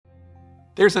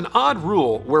There's an odd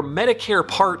rule where Medicare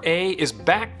Part A is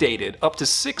backdated up to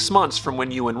 6 months from when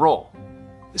you enroll.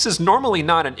 This is normally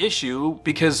not an issue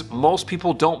because most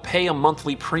people don't pay a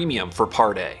monthly premium for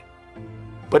Part A.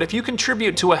 But if you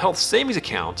contribute to a health savings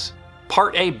account,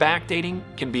 Part A backdating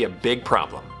can be a big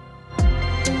problem.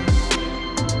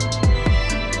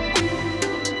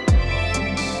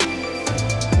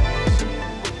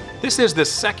 This is the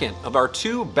second of our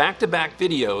 2 back-to-back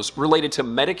videos related to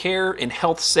Medicare and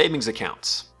health savings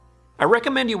accounts. I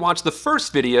recommend you watch the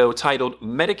first video titled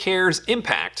Medicare's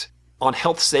Impact on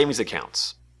Health Savings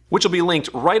Accounts, which will be linked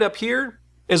right up here,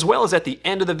 as well as at the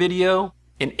end of the video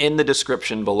and in the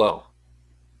description below.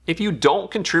 If you don't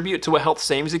contribute to a health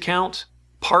savings account,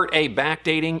 Part A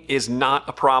backdating is not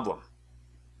a problem.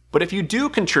 But if you do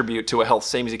contribute to a health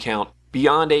savings account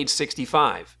beyond age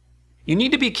 65, you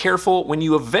need to be careful when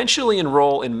you eventually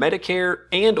enroll in Medicare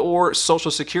and/or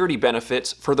Social Security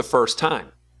benefits for the first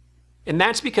time. And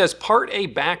that's because Part A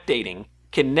backdating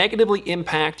can negatively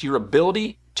impact your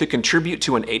ability to contribute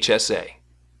to an HSA.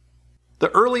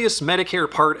 The earliest Medicare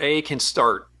Part A can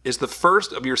start is the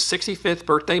first of your 65th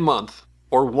birthday month,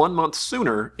 or 1 month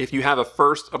sooner if you have a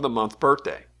first of the month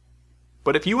birthday.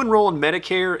 But if you enroll in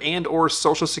Medicare and/or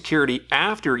Social Security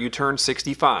after you turn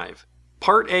 65,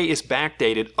 Part A is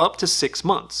backdated up to 6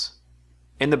 months.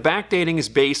 And the backdating is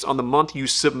based on the month you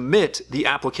submit the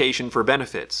application for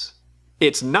benefits.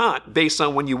 It's not based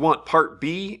on when you want Part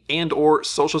B and/or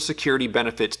Social Security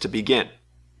benefits to begin.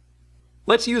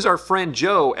 Let's use our friend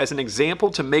Joe as an example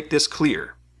to make this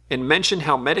clear and mention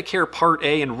how Medicare Part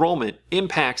A enrollment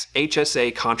impacts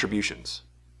HSA contributions.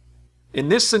 In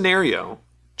this scenario,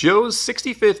 Joe's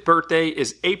 65th birthday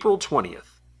is April 20th.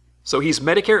 So he's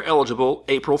Medicare eligible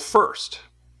April 1st.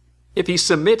 If he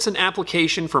submits an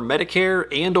application for Medicare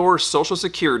and/or Social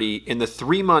Security in the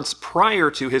 3 months prior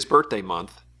to his birthday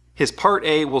month, his Part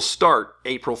A will start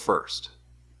April 1st.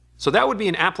 So that would be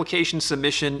an application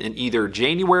submission in either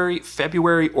January,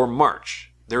 February, or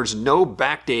March. There's no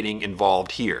backdating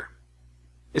involved here.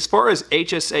 As far as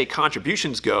HSA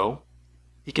contributions go,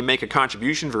 he can make a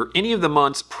contribution for any of the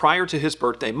months prior to his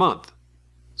birthday month.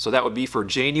 So that would be for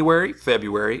January,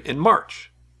 February, and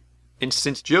March. And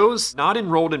since Joe's not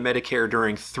enrolled in Medicare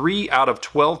during 3 out of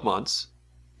 12 months,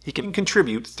 he can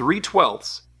contribute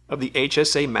 3/12 of the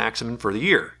HSA maximum for the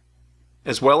year,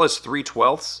 as well as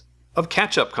 3/12 of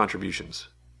catch-up contributions.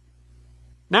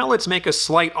 Now let's make a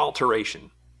slight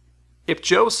alteration. If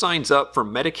Joe signs up for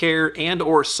Medicare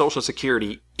and/or Social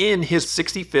Security in his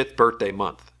 65th birthday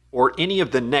month, or any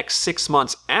of the next 6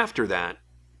 months after that,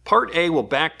 Part A will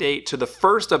backdate to the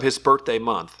first of his birthday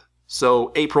month,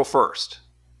 so April 1st.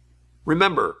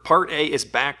 Remember, Part A is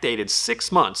backdated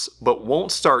 6 months but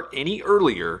won't start any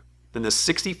earlier than the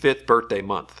 65th birthday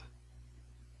month.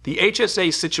 The HSA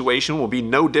situation will be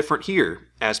no different here,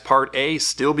 as Part A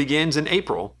still begins in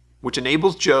April, which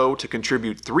enables Joe to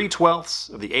contribute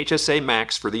 3/12 of the HSA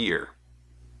max for the year.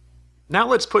 Now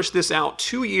let's push this out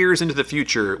 2 years into the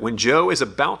future when Joe is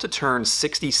about to turn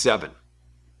 67.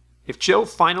 If Joe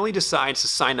finally decides to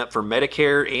sign up for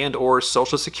Medicare and/or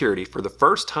Social Security for the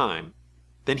first time,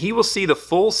 then he will see the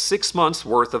full 6 months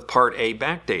worth of Part A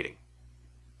backdating.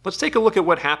 Let's take a look at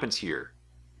what happens here.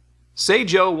 Say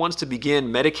Joe wants to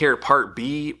begin Medicare Part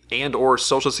B and/or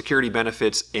Social Security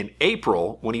benefits in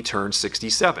April when he turns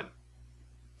 67.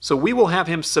 So we will have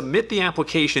him submit the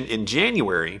application in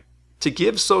January to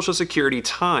give Social Security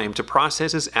time to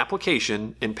process his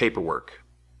application and paperwork.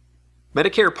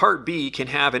 Medicare Part B can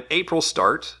have an April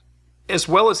start, as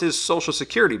well as his Social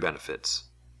Security benefits.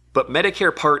 But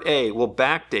Medicare Part A will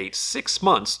backdate 6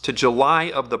 months to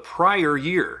July of the prior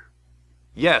year.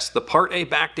 Yes, the Part A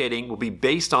backdating will be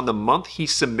based on the month he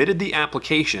submitted the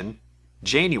application,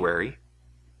 January.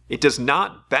 It does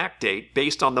not backdate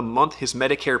based on the month his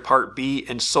Medicare Part B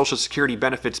and Social Security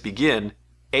benefits begin,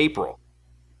 April.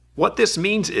 What this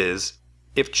means is,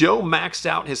 if Joe maxed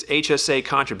out his HSA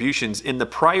contributions in the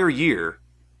prior year,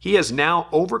 he has now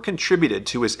over-contributed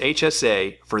to his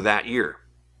HSA for that year.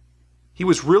 He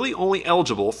was really only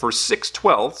eligible for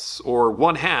 6/12 or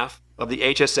 1/2 of the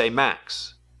HSA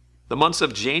max. The months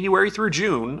of January through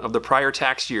June of the prior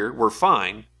tax year were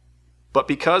fine, but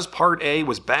because Part A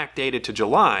was backdated to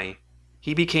July,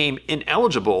 he became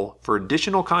ineligible for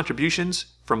additional contributions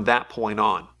from that point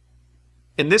on.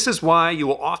 And this is why you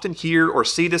will often hear or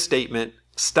see the statement,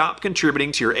 stop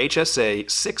contributing to your HSA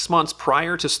 6 months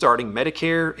prior to starting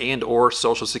Medicare and/or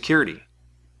Social Security.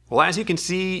 Well, as you can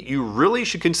see, you really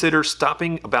should consider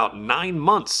stopping about 9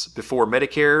 months before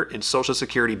Medicare and Social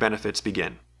Security benefits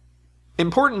begin.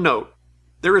 Important note,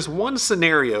 there is one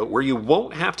scenario where you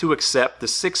won't have to accept the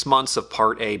 6 months of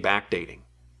Part A backdating.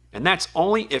 And that's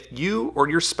only if you or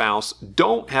your spouse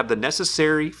don't have the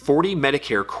necessary 40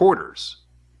 Medicare quarters,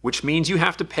 which means you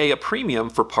have to pay a premium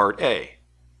for Part A.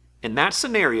 In that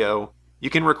scenario, you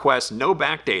can request no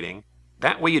backdating.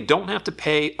 That way you don't have to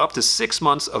pay up to 6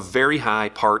 months of very high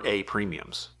Part A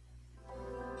premiums.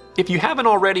 If you haven't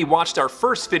already watched our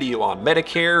first video on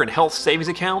Medicare and health savings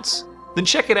accounts, then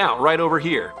check it out right over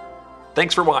here.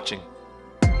 Thanks for watching.